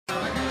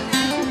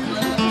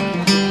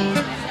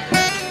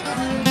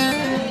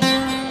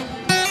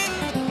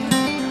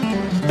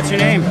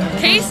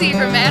Lacey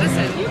from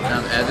Madison.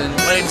 I'm Evan.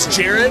 My name's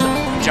Jared.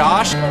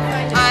 Josh.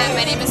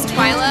 My name is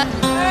Twyla.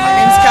 My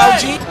name's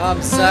Kauji.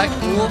 I'm Zach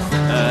Wolf.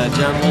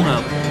 John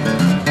Wilhelm.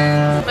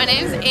 My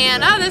name's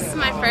Anna. This is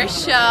my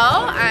first show.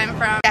 I'm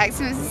from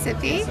Jackson,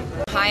 Mississippi.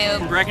 Ohio.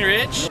 From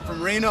Breckenridge.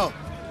 From Reno.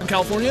 From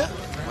California.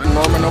 From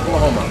Norman,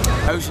 Oklahoma.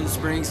 Ocean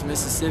Springs,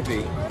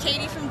 Mississippi.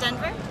 Katie from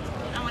Denver.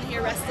 I want to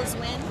hear Restless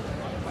Wind.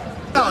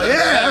 Oh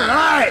yeah,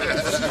 right!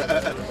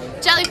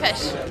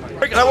 Jellyfish.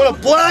 And I want a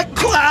Black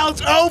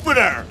Clouds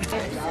opener!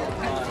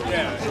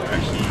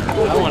 I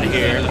want to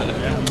hear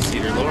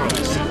Cedar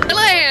Laurels.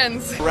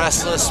 Lands.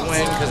 Restless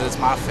Wind, because it's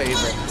my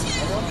favorite.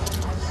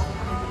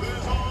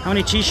 How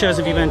many cheese shows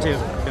have you been to?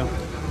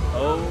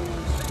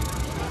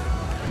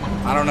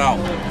 I don't know.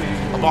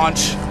 A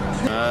bunch.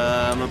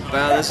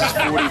 This is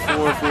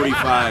 44,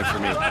 45 for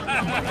me.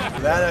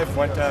 That I've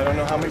went to, I don't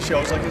know how many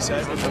shows, like I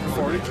said, but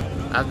over 40.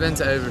 I've been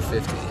to over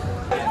 50.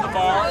 20?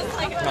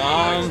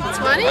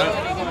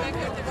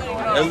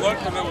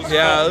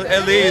 Yeah,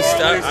 at least.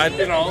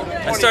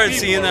 I started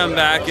seeing them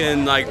back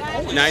in like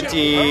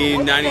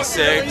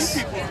 1996,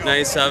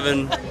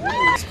 97.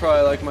 It's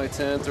probably like my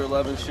 10th or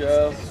 11th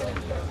show.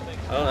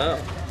 I don't know.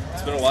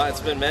 It's been a while. It's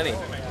been many.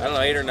 I don't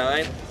know, 8 or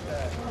 9.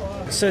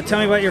 So tell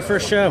me about your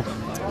first show.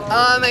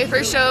 My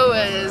first show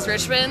was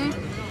Richmond.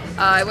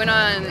 I went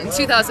on, in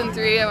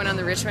 2003, I went on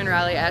the Richmond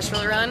Raleigh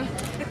Asheville run.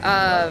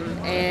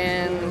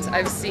 And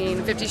I've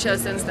seen 50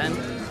 shows since then.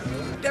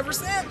 Ever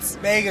since.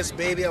 Vegas,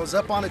 baby. I was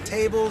up on the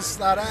tables,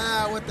 thought,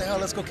 what the hell,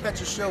 let's go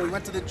catch a show. We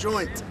went to the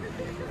joint.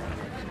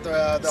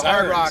 The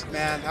Hard Rock,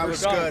 man. That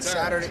was good.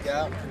 Saturday,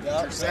 yeah.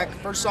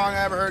 First song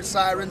I ever heard,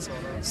 Sirens.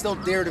 Still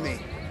dear to me.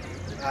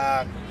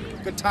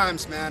 Good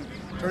times, man.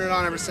 Turn it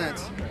on ever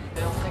since.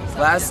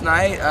 Last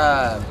night,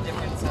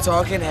 the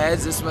Talking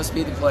Heads, This Must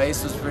Be the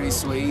Place, was pretty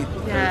sweet.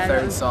 Yeah, The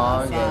third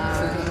song.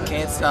 And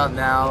Can't Stop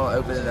Now,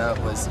 Open It Up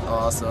was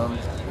awesome.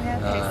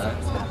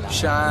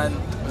 Shine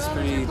was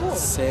pretty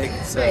sick,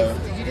 so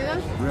Did you do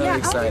those? really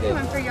excited.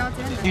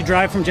 Do you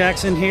drive from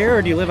Jackson here,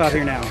 or do you live out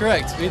here now?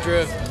 Correct. We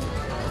drove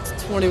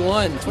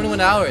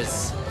 21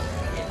 hours.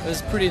 It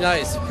was pretty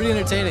nice, pretty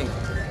entertaining.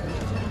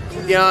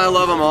 Yeah, I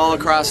love them all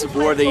across the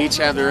board. They each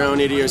have their own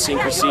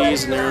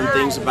idiosyncrasies and their own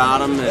things about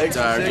them that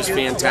are just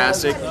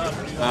fantastic.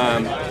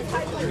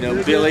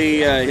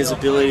 Billy, his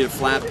ability to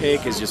flat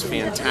pick is just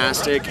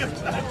fantastic.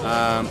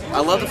 I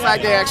love the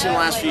fact they actually in the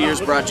last few years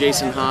brought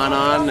Jason Hahn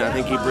on. I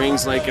think he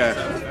brings like a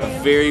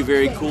very,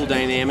 very cool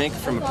dynamic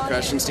from a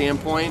percussion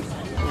standpoint.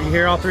 Were you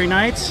here all 3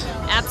 nights?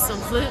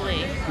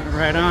 Absolutely.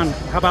 Right on.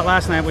 How about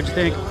last night? What'd you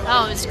think?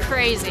 Oh, it was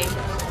crazy.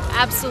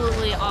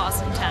 Absolutely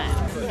awesome time.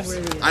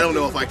 I don't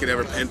know if I could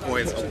ever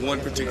pinpoint one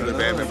particular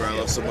band member I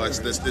love so much.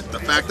 The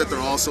fact that they're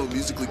all so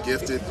musically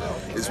gifted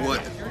is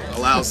what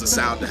allows the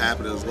sound to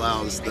happen, as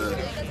allows the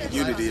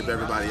unity of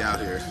everybody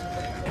out here.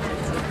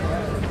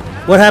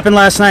 What happened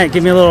last night?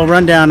 Give me a little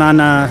rundown on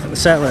the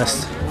set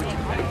list.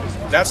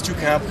 That's too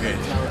complicated.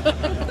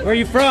 Where are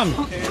you from?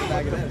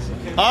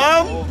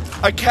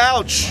 A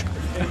couch.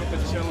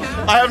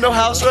 I have no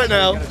house right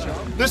now.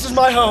 This is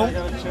my home.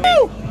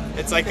 Woo!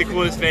 It's like the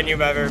coolest venue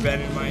I've ever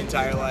been in my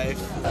entire life.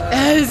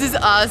 This is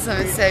awesome.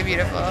 It's so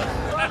beautiful.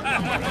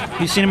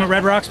 You seen him at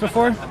Red Rocks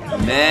before?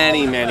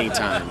 Many, many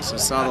times. I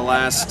saw the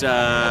last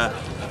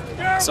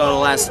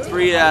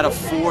 3 out of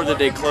 4 that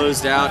they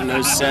closed out in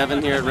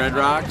 07 here at Red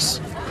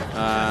Rocks.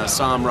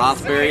 Saw him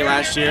Rothbury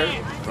last year.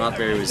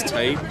 Rothbury was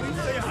tight.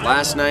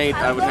 Last night,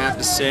 I would have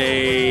to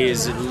say,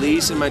 is at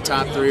least in my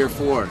top 3 or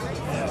 4.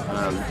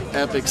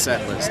 Epic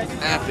set list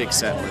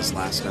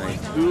last night.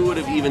 Who would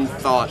have even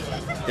thought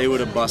they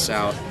would have bust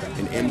out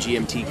an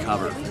MGMT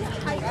cover?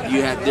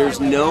 There's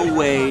no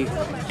way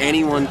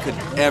anyone could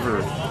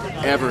ever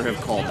have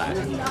called that.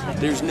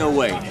 There's no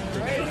way.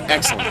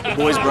 Excellent. The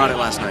boys brought it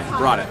last night.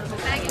 Brought it.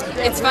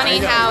 It's funny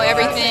how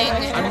everything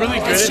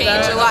has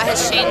changed. A lot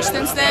has changed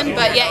since then,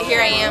 but yet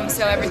here I am,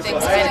 so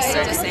everything's kind of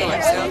still the same.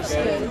 So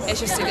it's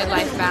just a good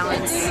life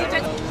balance.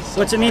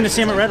 What's it mean to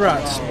see him at Red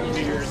Rocks?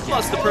 Well,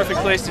 it's the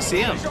perfect place to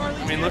see them.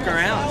 I mean, look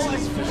around.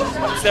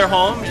 It's their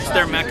home, it's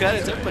their mecca,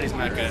 it's everybody's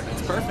mecca.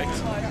 It's perfect.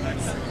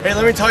 Hey,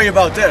 let me tell you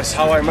about this,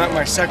 how I met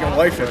my second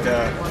wife at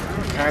the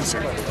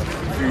concert a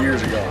few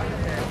years ago.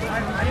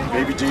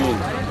 Baby Jean.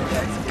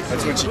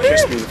 That's when she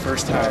kissed me the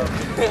first time.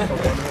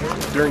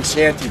 During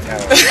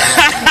Shantytown.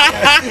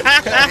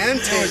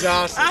 It was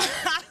awesome.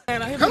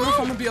 And I don't know if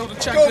I'm going to be able to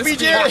check this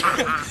BJ.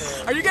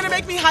 Are you going to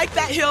make me hike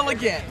that hill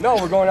again? No,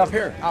 we're going up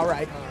here. All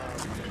right.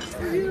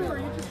 You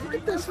just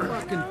like this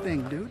fucking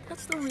thing, dude.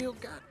 That's the real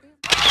goddamn.